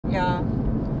Y'all,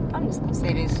 I'm just gonna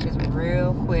say this just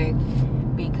real quick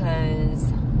because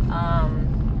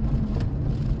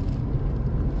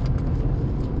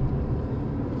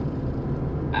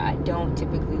I don't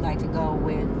typically like to go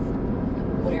with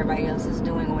what everybody else is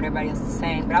doing or what everybody else is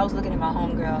saying. But I was looking at my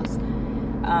homegirl's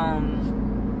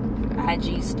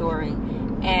IG story,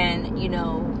 and you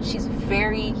know, she's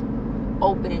very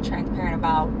open and transparent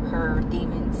about her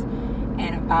demons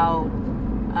and about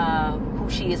who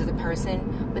she is as a person.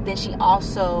 But then she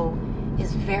also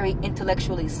is very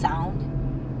intellectually sound,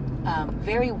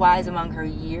 very wise among her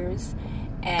years,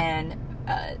 and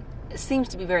seems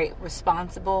to be very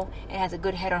responsible and has a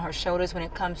good head on her shoulders when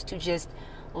it comes to just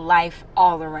life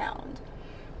all around.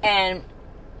 And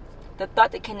the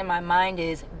thought that came to my mind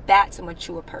is, that's a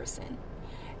mature person.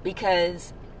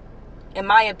 Because in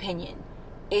my opinion,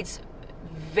 it's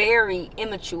very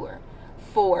immature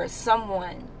for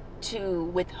someone to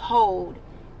withhold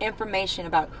information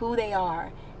about who they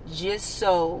are just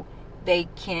so they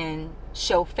can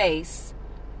show face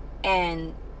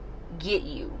and get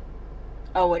you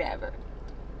or whatever.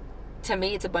 To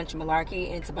me, it's a bunch of malarkey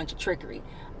and it's a bunch of trickery.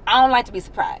 I don't like to be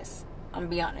surprised. I'm gonna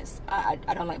be honest. I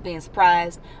don't like being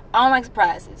surprised. I don't like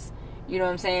surprises. You know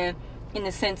what I'm saying? In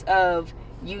the sense of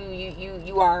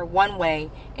you are one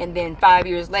way, and then 5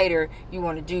 years later you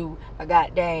want to do a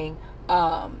goddamn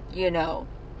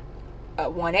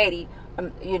 180,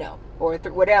 or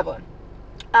whatever.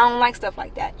 I don't like stuff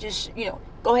like that. Just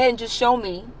go ahead and just show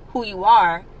me who you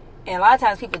are. And a lot of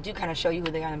times people do kind of show you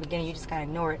who they are in the beginning. You just kind of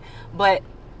ignore it. But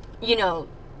be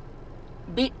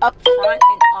upfront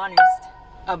and honest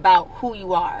about who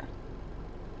you are.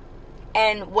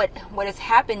 And what has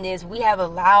happened is we have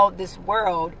allowed this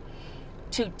world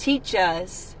to teach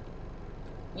us,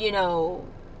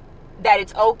 that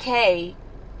it's okay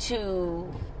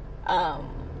to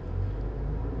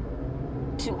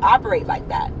operate like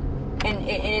that. And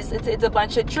it's a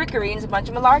bunch of trickery and it's a bunch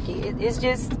of malarkey.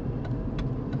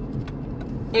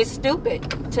 It's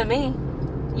stupid to me.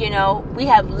 We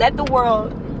have let the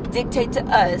world dictate to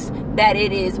us that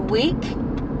it is weak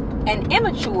and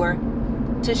immature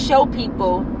to show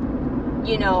people,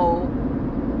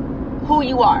 who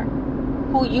you are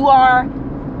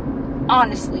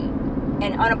honestly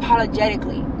and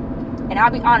unapologetically. And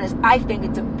I'll be honest, I think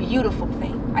it's a beautiful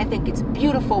thing. I think it's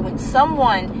beautiful when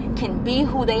someone can be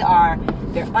who they are,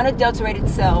 their unadulterated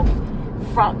self,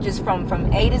 from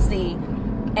A to Z,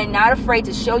 and not afraid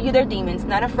to show you their demons,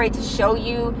 not afraid to show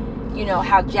you,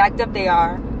 how jacked up they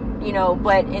are,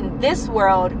 but in this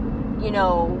world,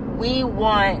 we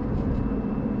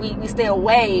stay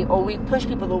away, or we push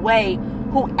people away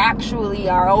who actually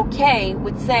are okay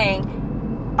with saying,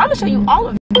 I'm going to show you all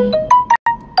of me.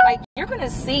 Like, you're going to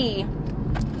see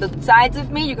the sides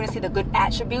of me, you're going to see the good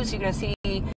attributes, you're going to see,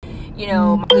 my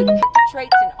good character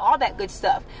traits and all that good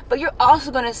stuff. But you're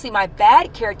also going to see my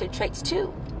bad character traits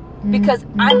too. Because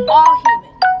I'm all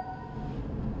human.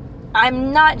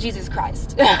 I'm not Jesus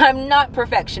Christ. I'm not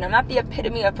perfection. I'm not the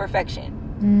epitome of perfection.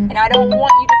 And I don't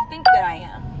want you to think that I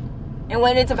am. And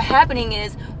what ends up happening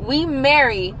is we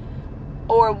marry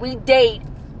or we date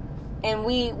and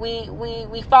we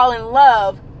fall in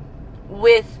love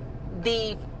with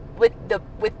the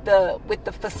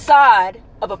facade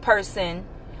of a person.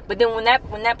 But then when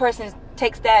that person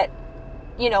takes that,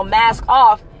 mask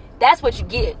off, that's what you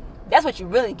get. That's what you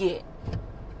really get.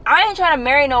 I ain't trying to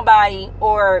marry nobody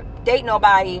or date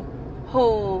nobody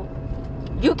who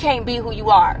you can't be who you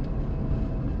are.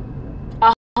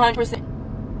 100%.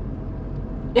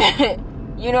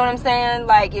 You know what I'm saying?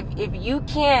 Like, if you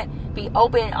can't be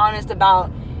open and honest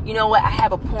about, I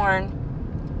have a porn.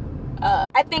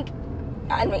 I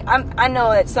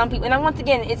know that some people, and once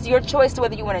again, it's your choice to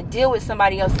whether you want to deal with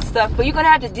somebody else's stuff, but you're going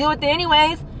to have to deal with it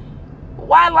anyways.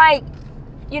 Why, lie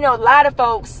to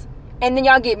folks, and then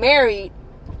y'all get married,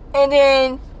 and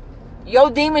then your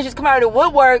demons just come out of the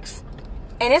woodworks,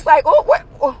 and it's like, oh,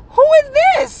 who is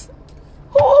this?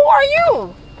 Who are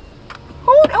you?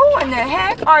 Who in the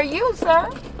heck are you, sir?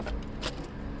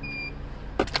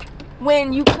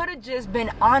 When you could have just been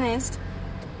honest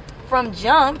from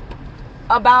jump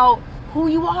about who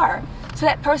you are, so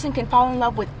that person can fall in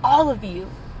love with all of you,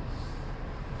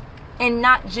 and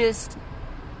not just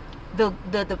the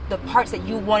parts that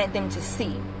you wanted them to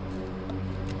see.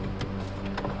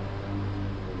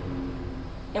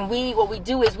 And what we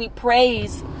do is we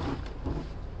praise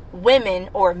women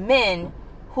or men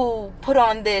who put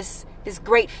on this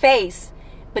great face,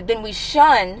 but then we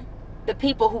shun the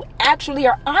people who actually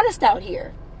are honest out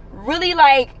here, really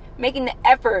making the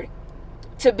effort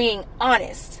to being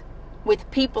honest with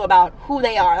people about who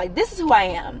they are. Like, this is who I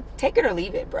am. Take it or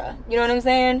leave it, bruh. You know what I'm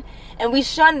saying? And we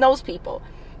shun those people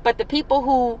But the people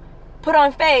who put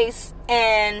on face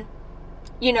and,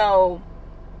 you know,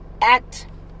 act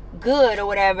good or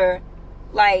whatever,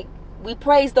 like, we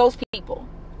praise those people.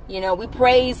 You know, we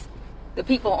praise the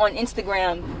people on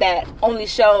Instagram that only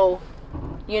show,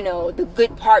 you know, the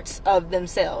good parts of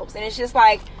themselves. And it's just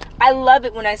like, I love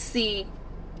it when I see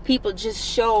people just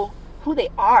show who they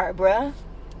are, bruh.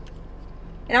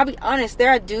 And I'll be honest, there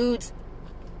are dudes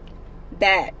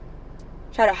that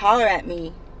try to holler at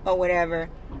me or whatever.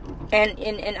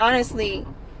 And honestly,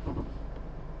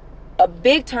 a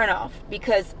big turnoff,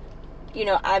 because, you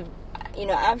know, I've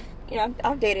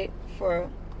dated for a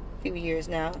few years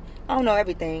now. I don't know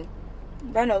everything,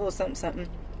 but I know a little something.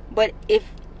 But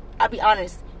I'll be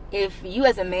honest, if you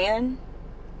as a man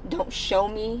don't show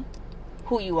me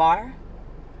who you are,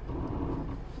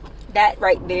 that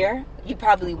right there, you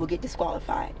probably will get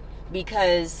disqualified.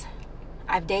 Because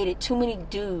I've dated too many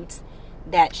dudes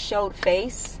that showed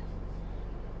face,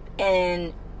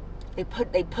 and they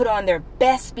put on their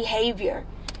best behavior,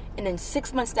 and then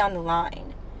 6 months down the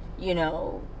line, you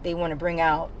know, they want to bring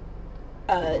out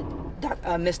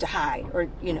Mr. Hyde, or,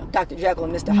 you know, Dr. Jekyll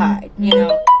and Mr. Hyde, you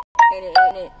know.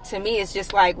 And it, to me, it's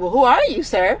just like, well, who are you,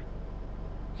 sir?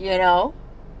 You know,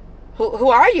 who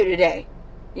are you today?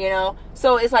 You know.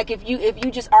 So it's like, if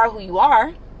you just are who you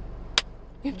are,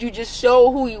 if you just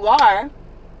show who you are.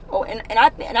 Oh, and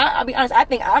I'll be honest, I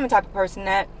think I'm the type of person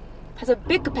that has a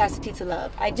big capacity to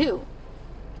love. I do.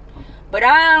 But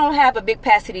I don't have a big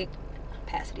capacity.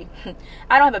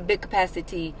 I don't have a big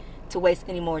capacity to waste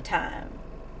any more time.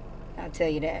 I'll tell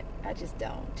you that. I just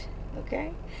don't.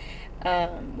 Okay?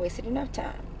 Wasted enough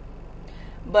time.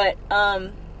 But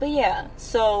yeah,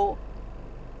 so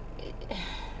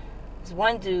there's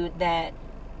one dude that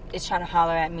is trying to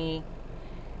holler at me,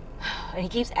 and he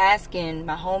keeps asking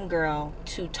my homegirl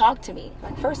to talk to me.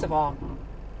 Like, first of all,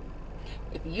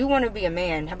 if you want to be a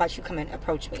man, how about you come and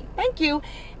approach me? Thank you.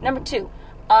 Number two,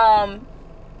 I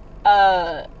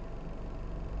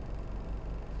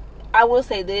will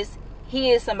say this: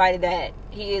 he is somebody that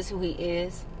he is who he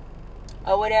is,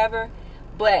 or whatever.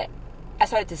 But I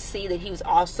started to see that he was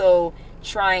also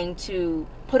trying to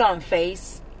put on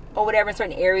face or whatever in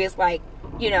certain areas, like,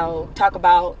 you know, talk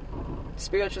about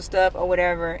spiritual stuff or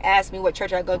whatever, ask me what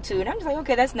church I go to, and I'm just like,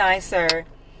 okay, that's nice, sir.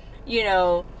 You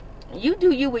know, you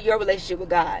do you with your relationship with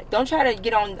God. Don't try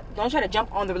to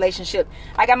jump on the relationship.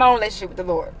 I got my own relationship with the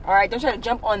Lord, all right? Don't try to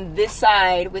jump on this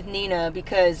side with Nina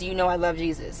because you know I love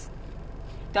Jesus.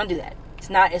 Don't do that. It's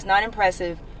not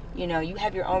impressive. You know, you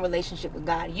have your own relationship with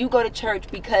God. You go to church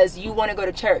because you want to go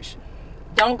to church.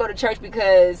 Don't go to church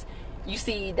because you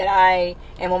see that I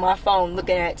am on my phone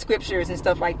looking at scriptures and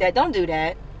stuff like that. Don't do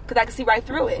that, because I can see right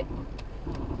through it.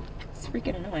 It's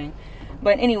freaking annoying.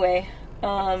 But anyway,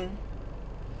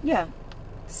 yeah.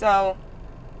 So,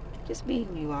 just be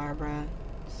who you are, bruh.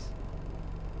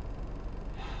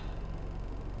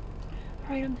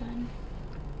 Alright, I'm done.